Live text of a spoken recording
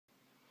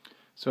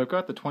So I've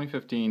got the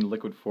 2015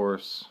 Liquid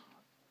Force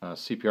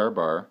CPR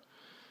bar,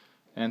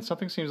 and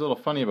something seems a little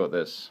funny about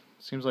this.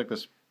 It seems like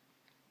this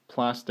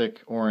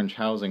plastic orange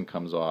housing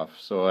comes off.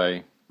 So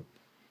I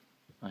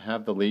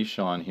have the leash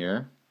on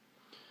here.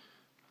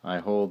 I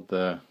hold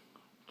the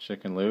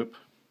chicken loop,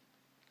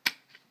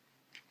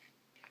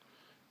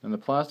 and the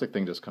plastic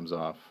thing just comes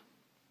off.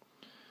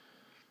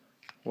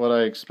 What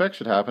I expect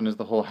should happen is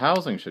the whole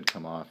housing should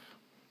come off.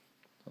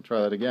 I'll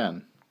try that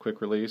again. Quick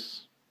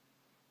release.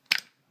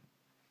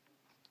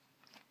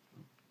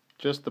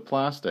 Just the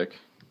plastic.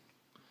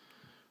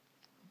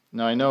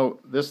 Now I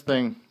know this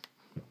thing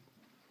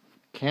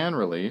can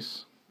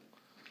release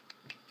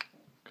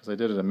because I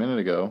did it a minute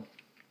ago,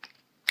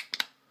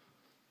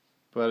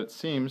 but it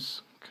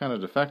seems kind of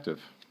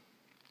defective.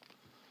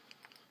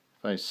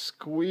 If I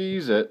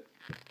squeeze it,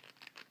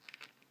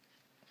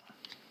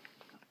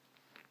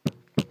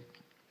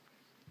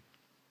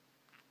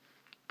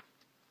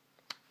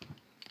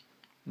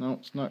 no,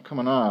 it's not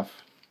coming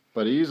off,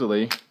 but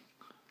easily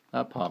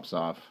that pops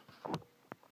off.